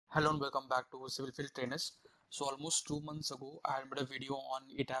Hello and welcome back to Civil Field Trainers. So almost 2 months ago, I had made a video on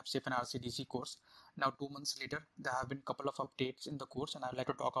ETABS+SAFE and RCDC course. Now 2 months later, there have been a couple of updates in the course and I'd like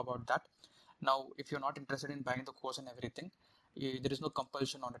to talk about that. Now, if you're not interested in buying the course and everything, there is no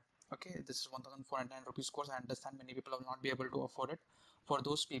compulsion on it. Okay, this is 1,409 rupees course. I understand many people will not be able to afford it. For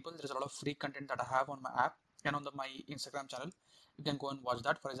those people, there is a lot of free content that I have on my app and on my Instagram channel. You can go and watch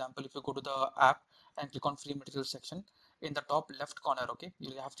that. For example, if you go to the app and click on free materials section, in the top left corner, okay,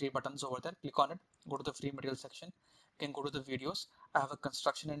 you'll have three buttons over there. Click on it, go to the free material section. You can go to the videos. I have a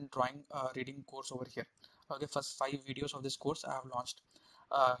construction and drawing reading course over here. Okay, first 5 videos of this course I have launched.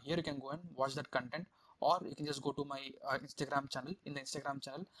 Here you can go and watch that content, or you can just go to my Instagram channel. In the Instagram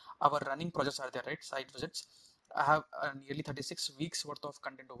channel, our running projects are there, right? Site visits. I have nearly 36 weeks worth of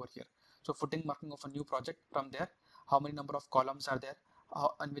content over here. So footing marking of a new project from there. How many number of columns are there?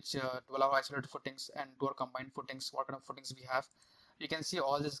 On which 12 isolated footings and 2 combined footings, what kind of footings we have. You can see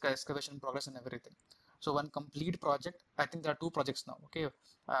all this excavation progress and everything. So one complete project, I think there are 2 projects now. Okay,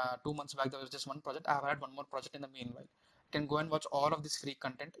 2 months back there was just one project. I have had one more project in the meanwhile. You can go and watch all of this free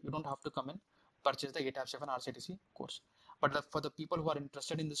content. You don't have to come in purchase the ETABS+SAFE and RCDC course. But for the people who are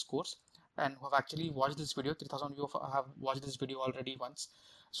interested in this course and who have actually watched this video, 3,000 you have watched this video already once.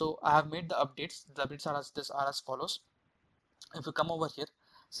 So I have made the updates. The updates are as follows. If you come over here,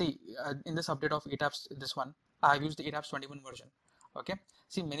 see in this update of ETABS, this one I have used the ETABS 21 version. Okay,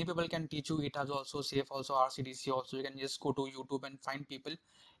 see, many people can teach you ETABS also, SAFE also, RCDC also. You can just go to YouTube and find people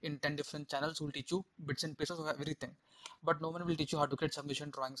in 10 different channels who will teach you bits and pieces of everything, but no one will teach you how to create submission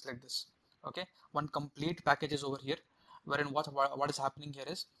drawings like this. Okay, one complete package is over here, wherein what is happening here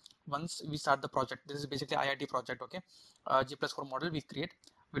is, once we start the project, this is basically IIT project. Okay, G+4 model we create,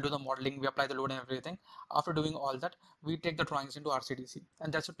 we do the modeling, we apply the load and everything. After doing all that, we take the drawings into RCDC,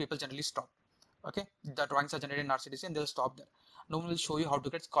 and that's what people generally stop. Okay, the drawings are generated in RCDC and they'll stop there. No one will show you how to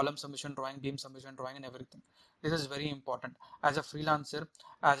get column submission drawing, beam submission drawing, and everything. This is very important. As a freelancer,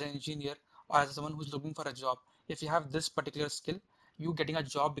 as an engineer, or as someone who's looking for a job, if you have this particular skill, you getting a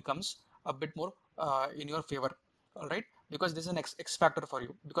job becomes a bit more in your favor. All right, because this is an X factor for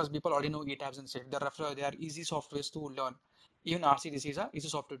you, because people already know ETABS and SAFE. They are easy softwares to learn. Even RCDC is a easy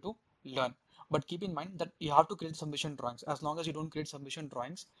software to learn. But keep in mind that you have to create submission drawings. As long as you don't create submission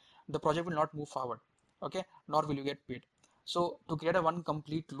drawings, the project will not move forward. Okay, nor will you get paid. So to create a one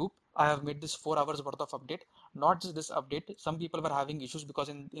complete loop, I have made this 4 hours worth of update. Not just this update, some people were having issues because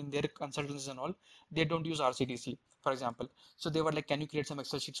in their consultants and all, they don't use RCDC, for example. So they were like, can you create some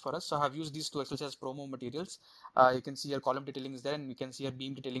Excel sheets for us? So I have used these 2 Excel sheets as promo materials. You can see your column detailing is there, and you can see your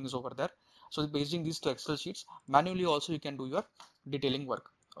beam detailing is over there. So based on these 2 Excel sheets, manually also you can do your detailing work.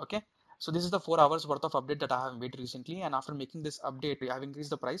 Okay, so this is the 4 hours worth of update that I have made recently, and after making this update, I have increased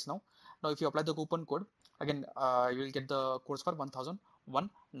the price now. Now if you apply the coupon code, again you will get the course for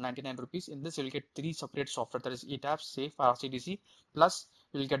 1,199 rupees. In this you will get 3 separate software, that is ETABS, SAFE, RCDC, plus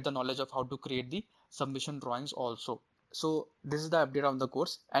you will get the knowledge of how to create the submission drawings also. So this is the update on the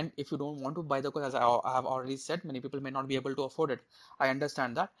course, and if you don't want to buy the course, as I have already said, many people may not be able to afford it. I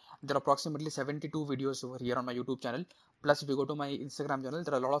understand that. There are approximately 72 videos over here on my YouTube channel. Plus, if you go to my Instagram channel,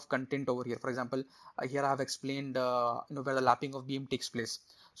 there are a lot of content over here. For example, here I have explained where the lapping of beam takes place.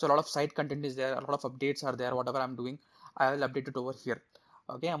 So a lot of site content is there, a lot of updates are there. Whatever I'm doing, I will update it over here.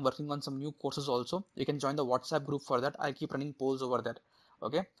 Okay, I'm working on some new courses also. You can join the WhatsApp group for that. I keep running polls over there.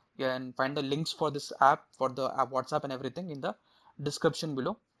 Okay, you can find the links for this app, for the app WhatsApp and everything in the description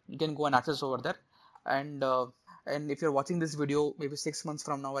below. You can go and access over there. And if you're watching this video maybe 6 months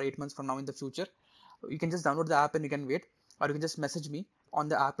from now or 8 months from now in the future, you can just download the app and you can wait, or you can just message me on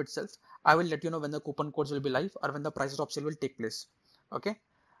the app itself. I will let you know when the coupon codes will be live or when the price drop sale will take place. Okay,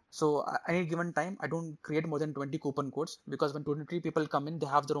 so at any given time I don't create more than 20 coupon codes, because when 23 people come in, they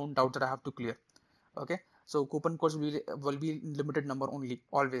have their own doubts that I have to clear. Okay, so coupon codes will be in limited number only,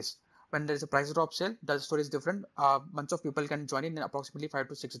 always. When there is a price drop sale, the story is different. A bunch of people can join in approximately 5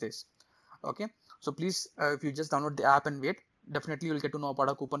 to 6 days. Okay, so please, if you just download the app and wait, definitely you'll get to know about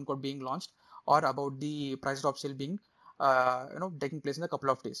a coupon code being launched, or about the price drop sale being taking place in a couple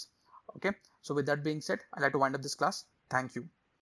of days. Okay, so with that being said, I'd like to wind up this class. Thank you.